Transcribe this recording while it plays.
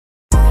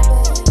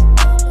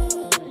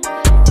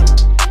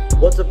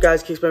What's up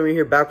guys, Kickstarter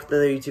here, back with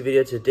another YouTube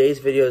video. Today's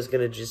video is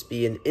going to just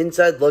be an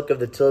inside look of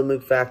the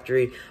Tillamook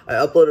factory. I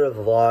uploaded a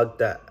vlog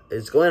that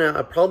is going out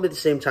at probably the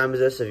same time as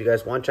this, so if you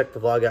guys want to check the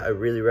vlog out, I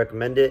really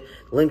recommend it.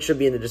 Link should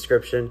be in the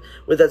description.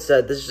 With that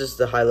said, this is just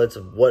the highlights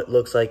of what it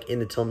looks like in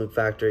the Tillamook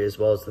factory as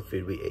well as the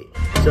food we ate.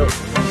 So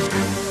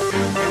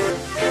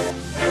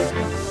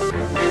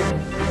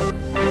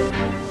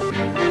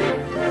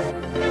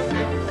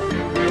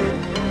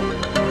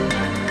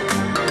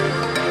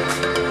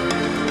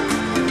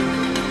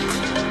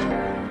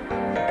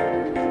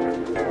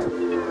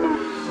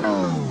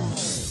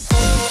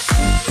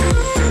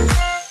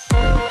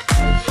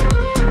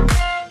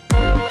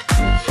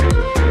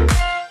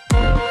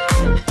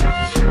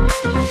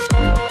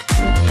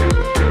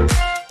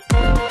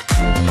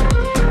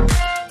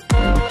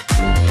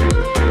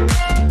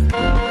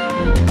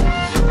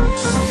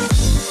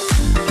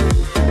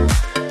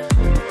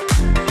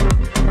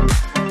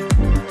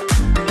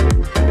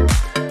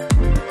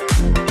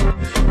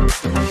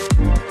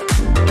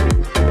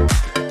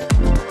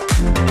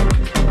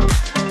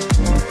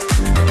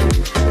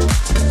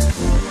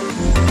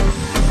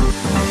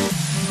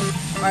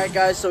alright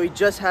guys, so we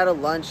just had a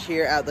lunch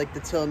here at like the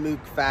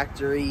Tillamook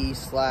factory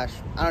slash,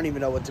 I don't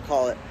even know what to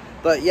call it.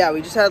 But yeah,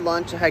 we just had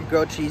lunch. I had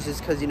grilled cheeses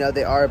because, you know,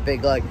 they are a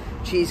big like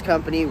cheese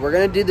company. We're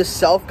going to do the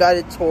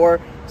self-guided tour,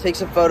 take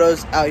some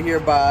photos out here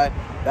by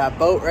that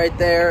boat right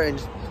there.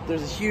 And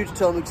there's a huge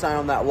Tillamook sign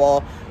on that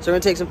wall. So we're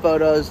going to take some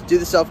photos, do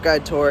the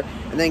self-guided tour,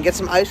 and then get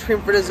some ice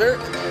cream for dessert.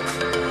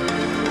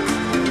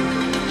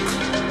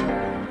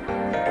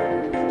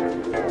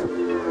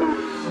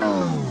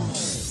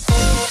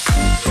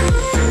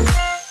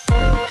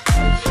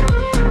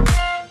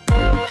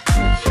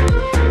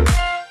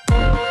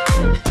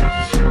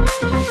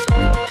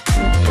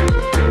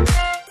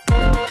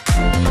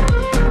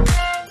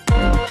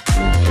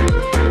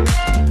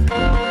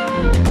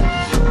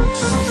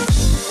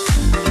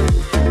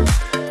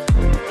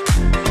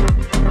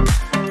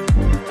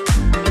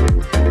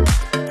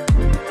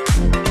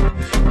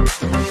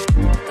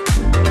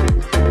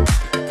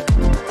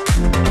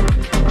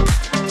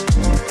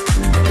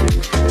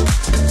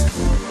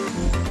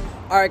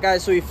 Alright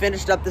guys, so we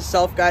finished up the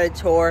self-guided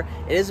tour.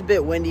 It is a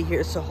bit windy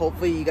here, so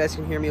hopefully you guys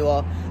can hear me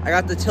well. I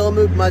got the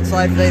Tillamook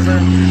mudslide flavor.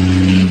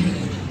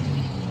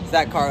 It's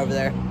that car over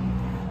there.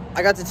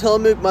 I got the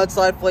Tillamook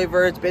mudslide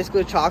flavor. It's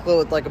basically chocolate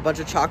with like a bunch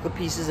of chocolate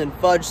pieces and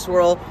fudge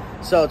swirl.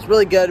 So it's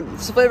really good.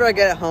 It's the flavor I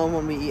get at home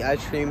when we eat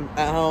ice cream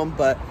at home,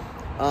 but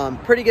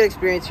pretty good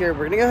experience here.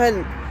 We're gonna go ahead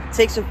and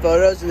take some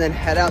photos and then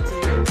head out to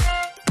the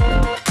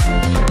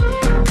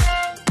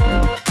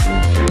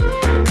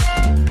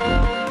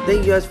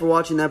Thank you guys for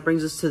watching. That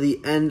brings us to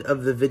the end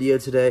of the video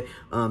today.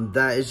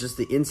 That is just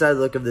the inside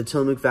look of the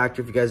Tillamook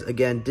factory. If you guys,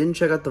 again, didn't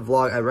check out the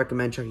vlog, I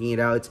recommend checking it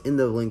out. It's in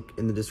the link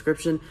in the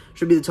description.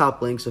 Should be the top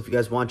link, so if you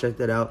guys want to check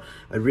that out,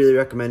 I'd really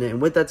recommend it.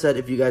 And with that said,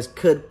 if you guys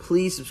could,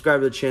 please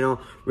subscribe to the channel.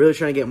 Really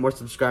trying to get more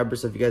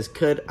subscribers, so if you guys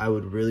could, I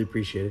would really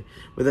appreciate it.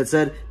 With that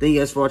said, thank you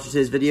guys for watching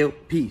today's video.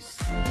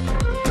 Peace.